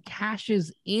guy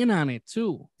cashes in on it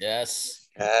too. Yes.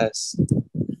 Yes.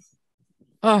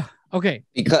 Okay.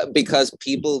 Because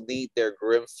people need their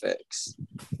grim fix.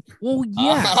 Well,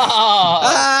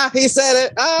 yeah. He said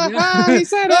it. He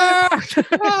said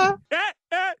it.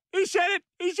 He said it.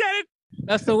 He said it.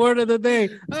 That's the word of the day.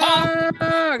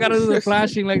 I gotta do the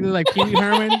flashing like this, like Pee Wee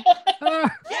Herman.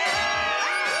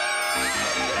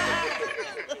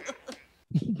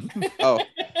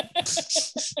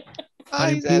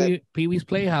 Pee Wee's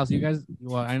Playhouse. You guys,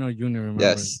 well, I know Junior remembers.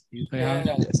 Yes. Pee Wee's Playhouse.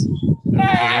 Yes.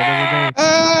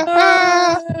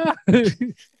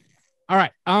 All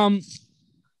right.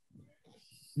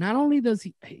 Not only does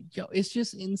he, it's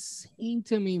just insane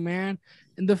to me, man.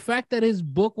 And the fact that his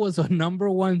book was a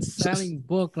 #1 selling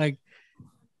book, like,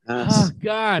 oh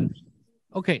God.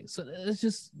 Okay, so let's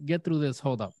just get through this.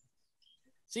 Hold up.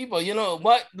 See, but you know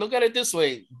what? Look at it this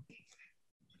way.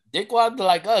 Dickwad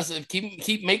like us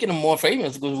keep making him more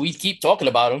famous because we keep talking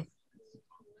about him.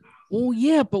 Oh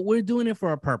yeah, but we're doing it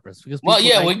for a purpose. Because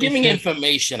we're giving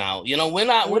information out. You know, we're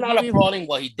not applauding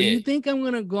what he did. Do you think I'm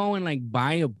gonna go and like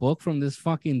buy a book from this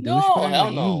fucking douchebag? No,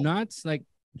 hell no. You nuts? Like,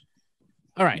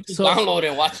 all right, so download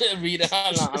it, watch it, read it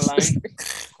online.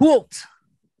 Quote: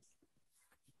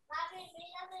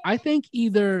 I think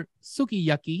either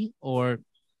sukiyaki or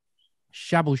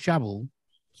shabu shabu,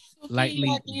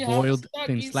 lightly boiled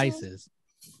thin slices,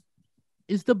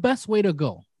 is the best way to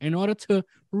go in order to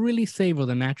really savor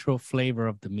the natural flavor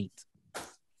of the meat.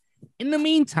 In the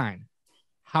meantime,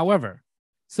 however,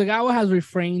 Sagawa has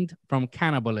refrained from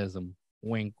cannibalism,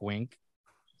 wink, wink,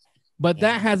 but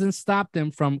that hasn't stopped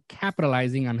him from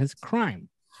capitalizing on his crime.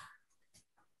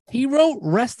 He wrote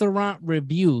restaurant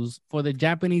reviews for the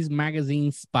Japanese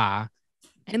magazine Spa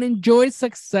and enjoyed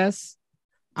success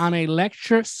on a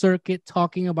lecture circuit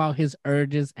talking about his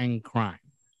urges and crime.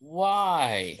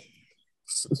 Why?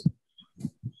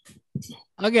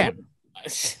 Again,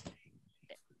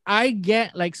 I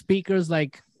get like speakers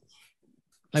like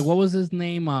what was his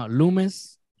name?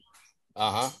 Loomis.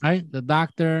 Right? The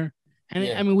doctor. And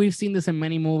I mean, we've seen this in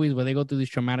many movies where they go through these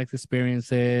traumatic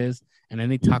experiences and then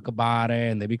they talk about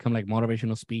it and they become like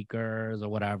motivational speakers or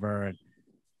whatever.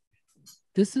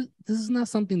 This is not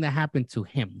something that happened to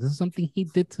him. This is something he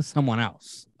did to someone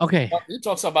else. Okay. He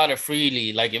talks about it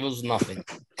freely, like it was nothing.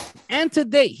 And to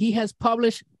date, he has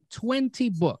published 20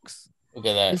 books. Look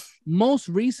at that. His most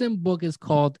recent book is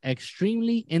called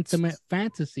Extremely Intimate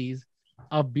Fantasies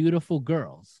of Beautiful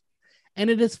Girls. And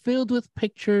it is filled with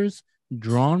pictures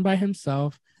drawn by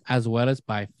himself as well as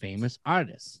by famous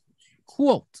artists.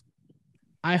 Quote,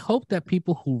 I hope that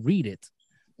people who read it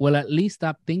will at least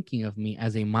stop thinking of me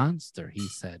as a monster, he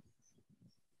said.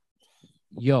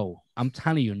 Yo, I'm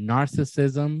telling you,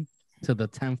 narcissism to the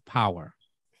 10th power.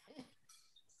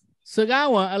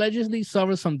 Sagawa allegedly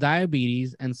suffers from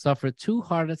diabetes and suffered 2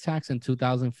 heart attacks in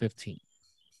 2015.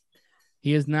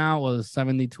 He is now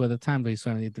 72 at the time, but he's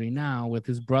 73 now, with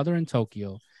his brother in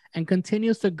Tokyo and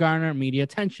continues to garner media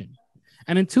attention.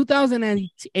 And in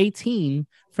 2018,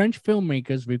 French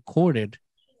filmmakers recorded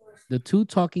the 2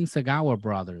 talking Sagawa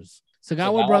brothers.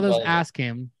 Sagawa brothers ask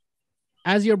him,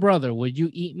 as your brother, would you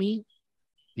eat me?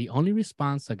 The only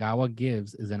response Sagawa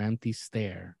gives is an empty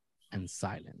stare and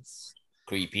silence.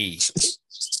 Creepy.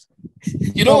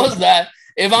 You know what's that?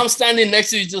 If I'm standing next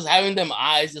to you, just having them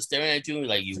eyes just staring at you,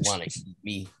 like you want to eat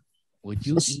me. Would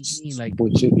you eat me? Like,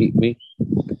 would you eat me?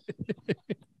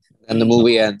 And the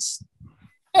movie ends.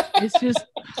 It's just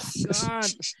God.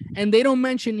 And they don't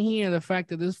mention here the fact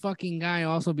that this fucking guy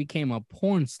also became a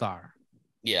porn star.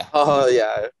 Yeah. Oh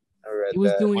yeah. I read he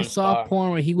was doing soft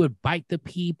porn where he would bite the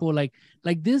people. Like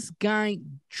this guy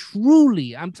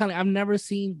truly, I'm telling you, I've never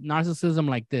seen narcissism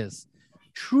like this.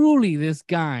 Truly, this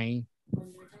guy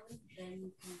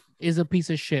is a piece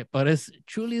of shit, but it's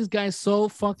truly this guy's so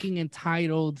fucking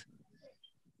entitled.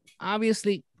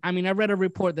 Obviously, I mean, I read a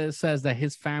report that says that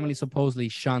his family supposedly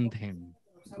shunned him.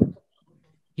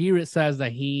 Here it says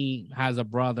that he has a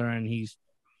brother and he's,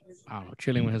 I don't know,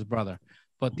 chilling with his brother.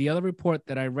 But the other report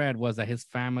that I read was that his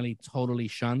family totally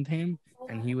shunned him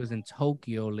and he was in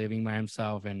Tokyo living by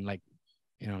himself and like,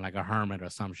 you know, like a hermit or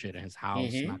some shit in his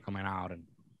house, not coming out. And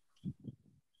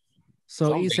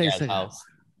so Issei Sagawa.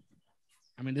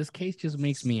 I mean, this case just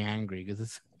makes me angry because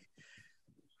it's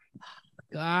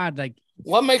God, like.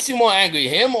 What makes you more angry,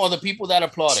 him or the people that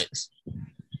applauded?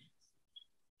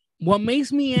 What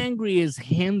makes me angry is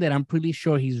him that I'm pretty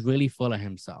sure he's really full of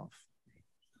himself.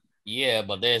 Yeah,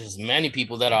 but there's many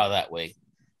people that are that way.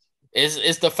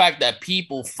 It's the fact that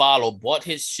people bought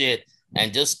his shit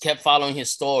and just kept following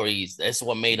his stories. That's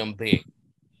what made him big.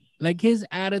 Like his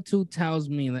attitude tells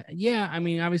me that, yeah, I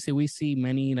mean, obviously we see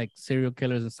many like serial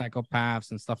killers and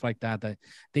psychopaths and stuff like that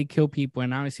they kill people,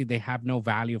 and obviously they have no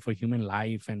value for human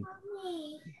life, and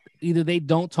either they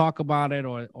don't talk about it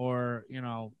or you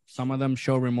know, some of them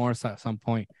show remorse at some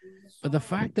point. But the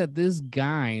fact that this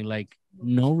guy, like,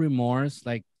 no remorse,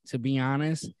 like, to be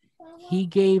honest, he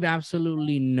gave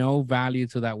absolutely no value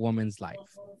to that woman's life.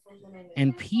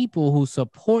 And people who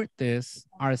support this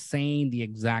are saying the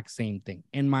exact same thing,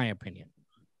 in my opinion.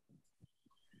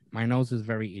 My nose is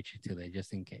very itchy today,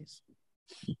 just in case.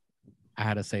 I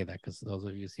had to say that because those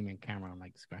of you who see me on camera, I'm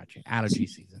like scratching. Allergy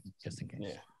season, just in case.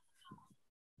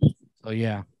 Yeah. So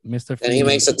yeah, Mr. And he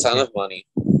makes a ton of money.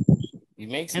 He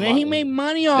makes and money. then he made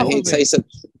money off And he of it. takes it.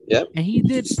 Yep. And he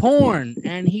did porn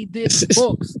and he did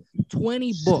books,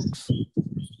 20 books.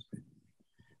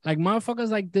 Like motherfuckers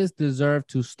like this deserve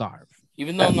to starve.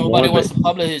 Even though nobody wants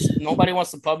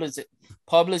to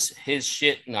publish his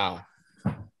shit now.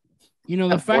 You know,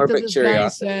 the fact that this guy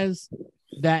says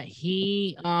that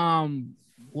he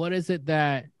what is it,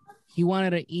 that he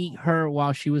wanted to eat her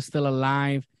while she was still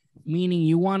alive, meaning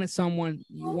you wanted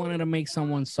to make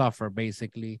someone suffer,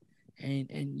 basically,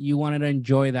 and you wanted to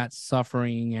enjoy that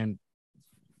suffering. And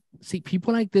see,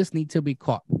 people like this need to be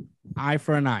caught. Eye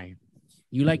for an eye.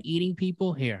 You like eating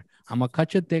people? Here, I'm gonna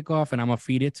cut your dick off and I'm gonna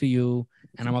feed it to you,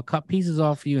 and I'm gonna cut pieces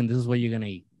off you, and this is what you're gonna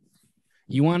eat.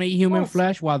 You want to eat human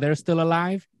flesh while they're still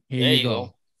alive? Here you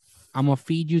go. I'm gonna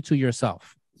feed you to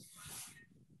yourself.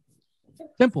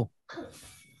 Simple.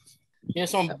 Here's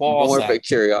some balls. Morbid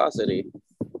curiosity.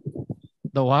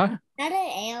 The what? That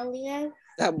an alien?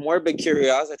 That morbid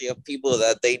curiosity of people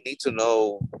that they need to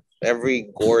know every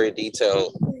gory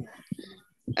detail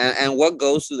and what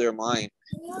goes through their mind.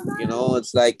 You know,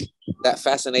 it's like that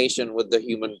fascination with the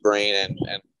human brain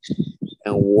and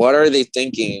what are they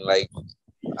thinking? Like,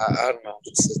 I don't know.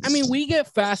 I mean, we get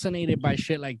fascinated by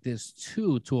shit like this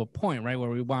too, to a point, right? Where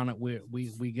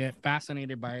we get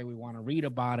fascinated by it. We want to read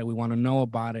about it. We want to know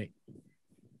about it,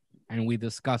 and we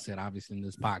discuss it, obviously, in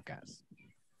this podcast.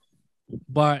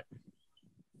 But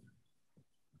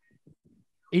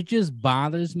it just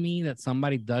bothers me that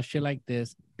somebody does shit like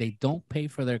this. They don't pay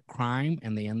for their crime,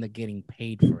 and they end up getting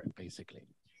paid for it, basically.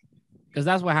 Because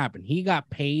that's what happened. He got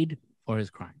paid for his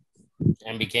crime.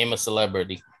 And became a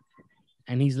celebrity.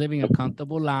 And he's living a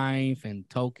comfortable life in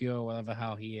Tokyo, whatever the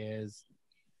hell he is.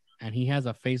 And he has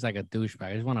a face like a douchebag.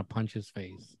 I just want to punch his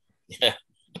face. Yeah.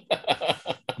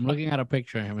 I'm looking at a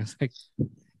picture of him. It's like,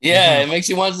 yeah, it makes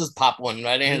you want to just pop one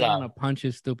right in his eye. I want to punch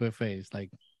his stupid face.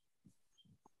 Like,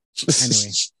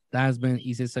 anyway, that has been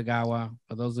Issei Sagawa.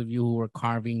 For those of you who were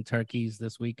carving turkeys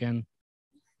this weekend,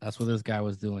 that's what this guy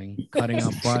was doing, cutting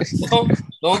up butts.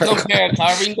 Don't compare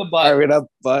carving the butt. Carving up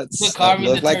butts. Carving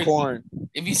look like turkey. corn.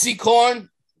 If you see corn,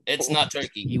 it's not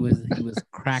turkey. He was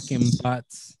cracking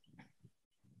butts.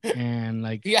 And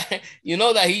like, yeah, you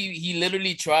know that he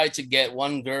literally tried to get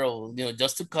one girl, you know,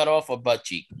 just to cut off her butt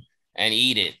cheek and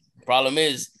eat it. Problem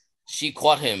is, she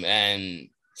caught him and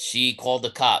she called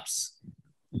the cops.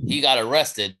 He got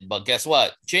arrested, but guess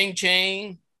what? Ching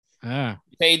ching.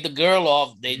 Paid the girl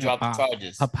off. They dropped the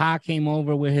charges. Papa came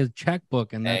over with his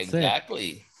checkbook, and that's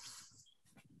exactly.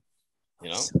 You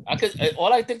know,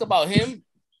 all I think about him,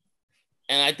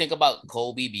 and I think about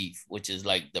Kobe beef, which is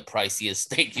like the priciest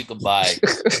steak you could buy.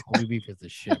 Kobe beef is the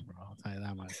shit, bro. I'll tell you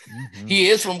that much. Mm-hmm. He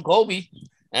is from Kobe,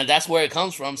 and that's where it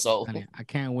comes from. So I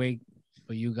can't wait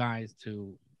for you guys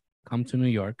to come to New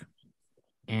York,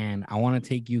 and I want to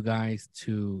take you guys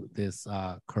to this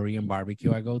Korean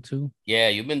barbecue I go to. Yeah,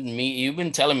 you've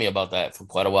been telling me about that for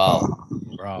quite a while,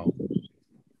 bro.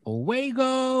 Away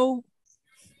go.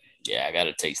 Yeah, I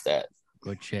gotta taste that.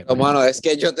 Good shit. Oh, mano, es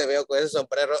que yo te veo con ese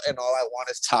sombrero and all I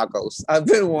want is tacos. I've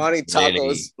been wanting tacos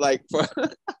really? Like for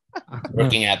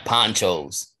working at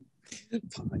Ponchos.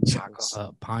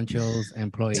 Ponchos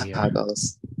employee.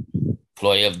 Tacos.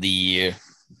 Employee of the year.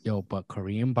 Yo, but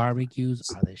Korean barbecues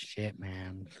are the shit,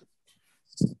 man.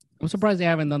 I'm surprised they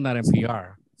haven't done that in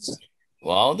PR.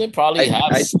 Well, they probably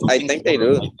have. I think they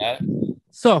do. Like that.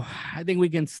 So I think we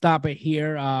can stop it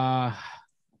here.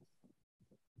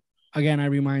 Again, I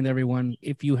remind everyone,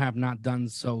 if you have not done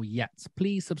so yet,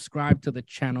 please subscribe to the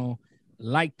channel,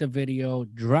 like the video,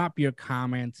 drop your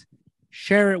comment,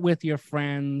 share it with your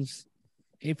friends.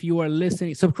 If you are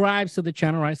listening, subscribe to the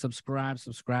channel, right? Subscribe.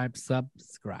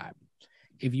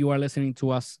 If you are listening to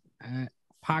us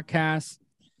podcast,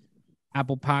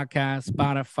 Apple Podcasts,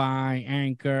 Spotify,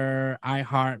 Anchor,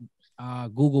 iHeart,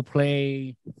 Google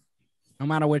Play. No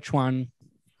matter which one,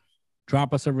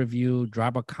 drop us a review,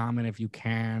 drop a comment if you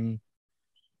can.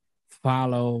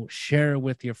 Follow, share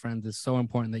with your friends. It's so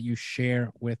important that you share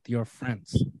with your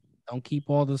friends. Don't keep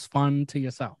all this fun to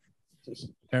yourself.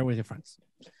 Share with your friends.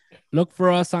 Look for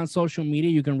us on social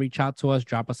media. You can reach out to us,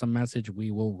 drop us a message.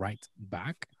 We will write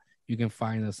back. You can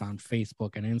find us on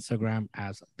Facebook and Instagram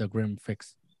as The Grim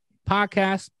Fix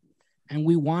Podcast. And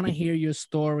we want to hear your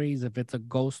stories. If it's a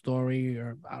ghost story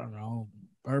or, I don't know,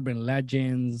 urban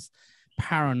legends,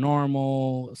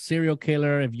 paranormal, serial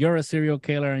killer. If you're a serial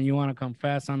killer and you want to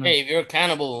confess on Hey, if you're a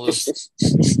cannibal,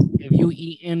 if you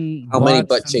eating How many butts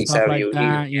butt and cheeks stuff have like you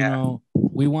that, eaten? you know,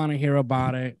 we want to hear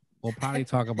about it. We'll probably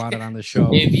talk about it on the show.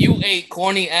 if you ate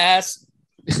corny ass,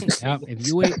 Yep. If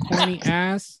you ate corny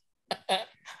ass,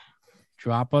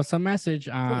 drop us a message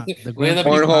on the We're the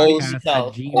Grand people Podcast you at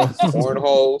tell. Gmail.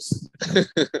 Cornholes.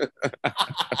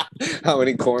 How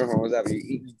many cornholes have you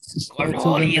eaten?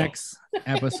 Until the next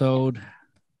episode,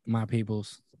 my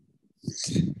peoples.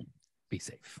 Be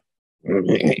safe.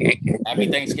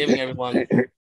 Happy Thanksgiving, everyone.